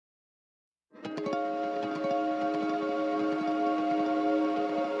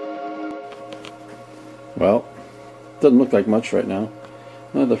Well, doesn't look like much right now.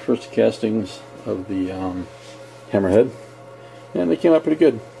 One of the first castings of the Hammerhead, and they came out pretty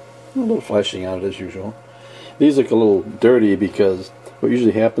good. A little flashing out as usual. These look a little dirty because what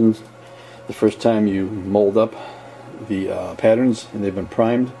usually happens the first time you mold up the patterns and they've been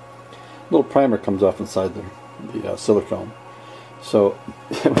primed, a little primer comes off inside the silicone. So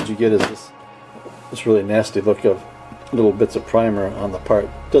what you get is this really nasty look of little bits of primer on the part.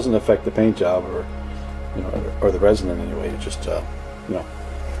 Doesn't affect the paint job or the resin in any way. It just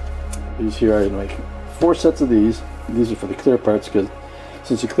these here, I'm going to make 4 sets of these. These are for the clear parts because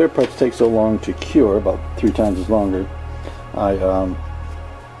since the clear parts take so long to cure, about 3 times as longer, I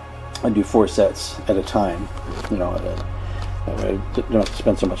do 4 sets at a time. That way I don't have to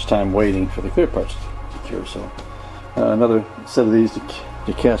spend so much time waiting for the clear parts to cure. So another set of these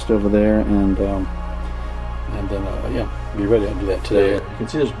to cast over there, and then yeah, be ready to do that today. You can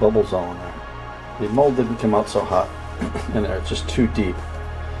see there's bubbles all in there. The mold didn't come out so hot in there; it's just too deep,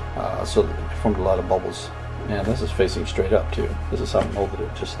 so it formed a lot of bubbles. And this is facing straight up too. This is how I molded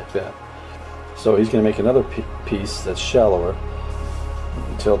it, just like that. So he's going to make another piece that's shallower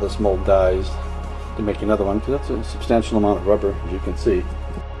until this mold dies to make another one, because that's a substantial amount of rubber, as you can see.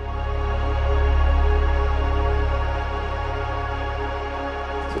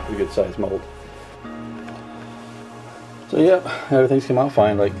 It's a pretty good sized mold. So yeah, everything's come out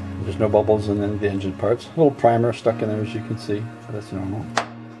fine. Like, there's no bubbles in any of the engine parts. A little primer stuck in there, as you can see, but that's normal.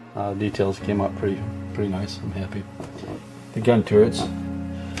 Details came out pretty nice. I'm happy. The gun turrets,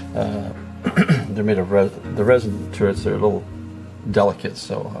 they're made of the resin turrets. They're a little delicate,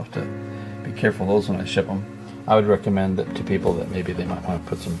 so I'll have to be careful of those when I ship them. I would recommend that to people that maybe they might want to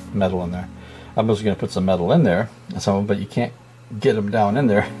put some metal in there. I'm just going to put some metal in there, but you can't get them down in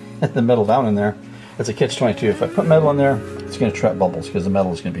there. The metal down in there, it's a catch-22. If I put metal in there, it's going to trap bubbles because the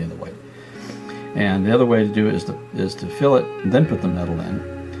metal is going to be in the way. And the other way to do it is to fill it and then put the metal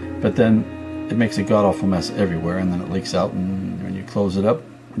in. But then it makes a god-awful mess everywhere, and then it leaks out, and when you close it up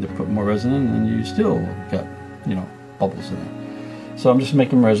to put more resin in, and you still got, bubbles in there. So I'm just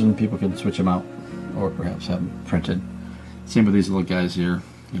making resin. People can switch them out, or perhaps have them printed. Same with these little guys here.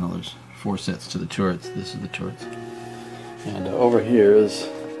 There's 4 sets to the turrets. This is the turrets. And over here is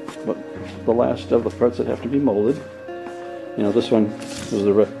the last of the parts that have to be molded. This one was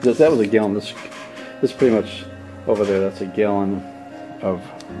that was a gallon. This pretty much over there, that's a gallon of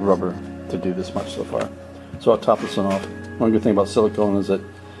rubber to do this much so far. So I'll top this one off. One good thing about silicone is that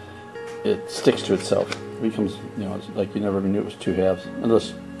it sticks to itself. It becomes, it's like you never even knew it was 2 halves,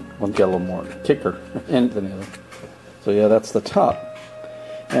 unless one's got a little more kicker in it than the other. So yeah, that's the top.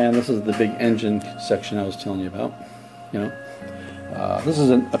 And this is the big engine section I was telling you about. This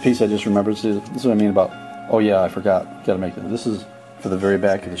isn't a piece I just remembered. This is what I mean about, oh yeah, I forgot, gotta make it. This is for the very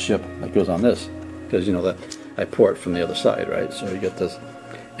back of the ship that goes on this, because that I pour it from the other side, right? So you get this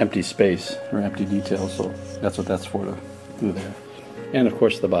empty space or empty detail, so that's what that's for, to do there. And of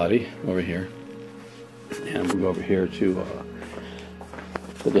course the body over here. And we'll go over here to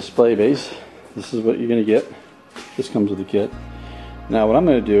the display base. This is what you're going to get. This comes with the kit. Now what I'm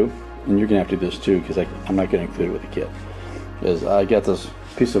going to do, and you're going to have to do this too, because I'm not going to include it with the kit, is I got this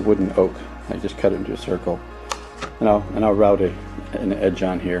piece of wooden oak. I just cut it into a circle, and I'll route an edge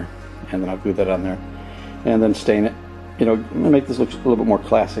on here, and then I'll glue that on there, and then stain it. I'm going to make this look a little bit more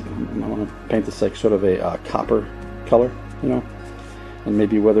classic. I want to paint this like sort of a copper color, and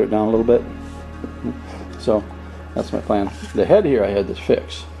maybe weather it down a little bit. So that's my plan. The head here I had to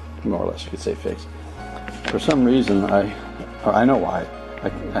fix, more or less you could say fix. For some reason I know why.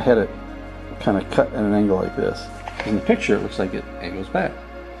 I had it kind of cut at an angle like this. In the picture it looks like it angles back,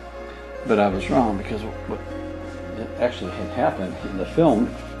 but I was wrong, because what actually had happened in the film,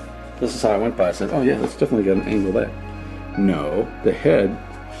 this is how I went by. I said, oh yeah, that's definitely got an angle back. No, the head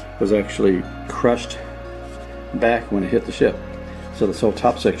was actually crushed back when it hit the ship, so this whole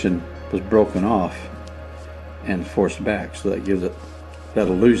top section was broken off and forced back, so that gives it that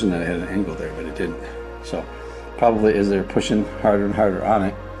illusion that it had an angle there, but it didn't. So probably as they're pushing harder and harder on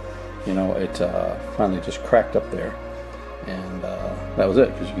it, it finally just cracked up there, and that was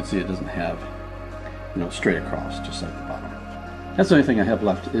it, because you can see it doesn't have straight across, just like the bottom. That's the only thing I have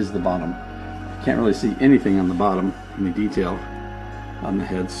left is the bottom. Can't really see anything on the bottom, any detail on the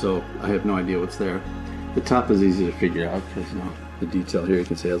head, so I have no idea what's there. The top is easy to figure out, because the detail here you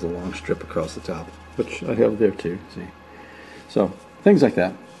can see has a long strip across the top, which I have there too, see. So things like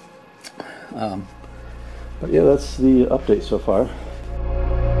that. But yeah, that's the update so far.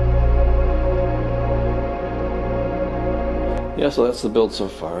 Yeah, so that's the build so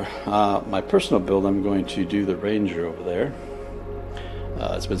far. My personal build, I'm going to do the Ranger over there.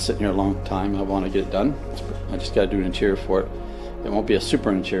 It's been sitting here a long time. I want to get it done. I just got to do an interior for it. It won't be a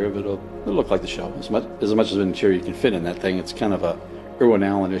super interior, but it'll look like the show. As much as an interior you can fit in that thing. It's kind of a Irwin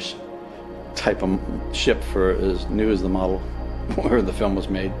Allen-ish type of ship for as new as the model where the film was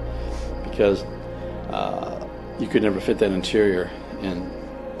made, because you could never fit that interior in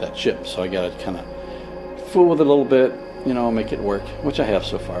that ship. So I got to kind of fool with it a little bit, you know, make it work, which I have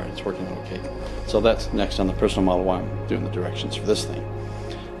so far. It's working okay. So that's next on the personal model while I'm doing the directions for this thing.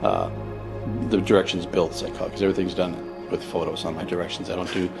 The directions built, as I call it, because everything's done with photos on my directions. I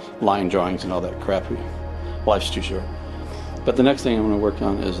don't do line drawings and all that crap. Life's too short. But the next thing I'm going to work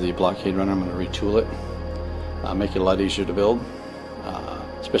on is the blockade runner. I'm going to retool it, make it a lot easier to build,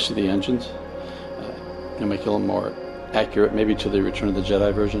 especially the engines, and make it a little more accurate, maybe to the Return of the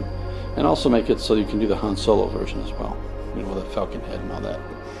Jedi version, and also make it so you can do the Han Solo version as well, you know, with a Falcon head and all that.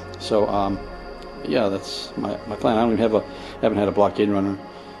 So yeah, that's my plan. I haven't had a blockade runner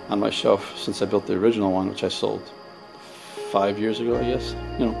on my shelf since I built the original one, which I sold 5 years ago, I guess.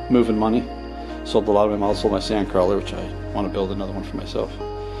 You know, moving money. Sold a lot of them. I also sold my Sandcrawler, which I want to build another one for myself,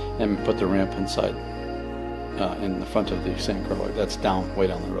 and put the ramp inside in the front of the Sandcrawler. That's down, way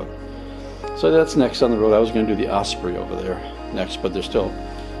down the road. So that's next on the road. I was going to do the Osprey over there next, but there's still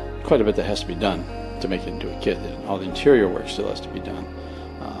quite a bit that has to be done to make it into a kit. All the interior work still has to be done.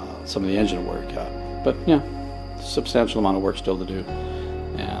 Some of the engine work, but yeah, substantial amount of work still to do.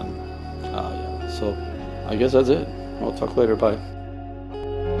 And yeah, so I guess that's it. We'll talk later. Bye.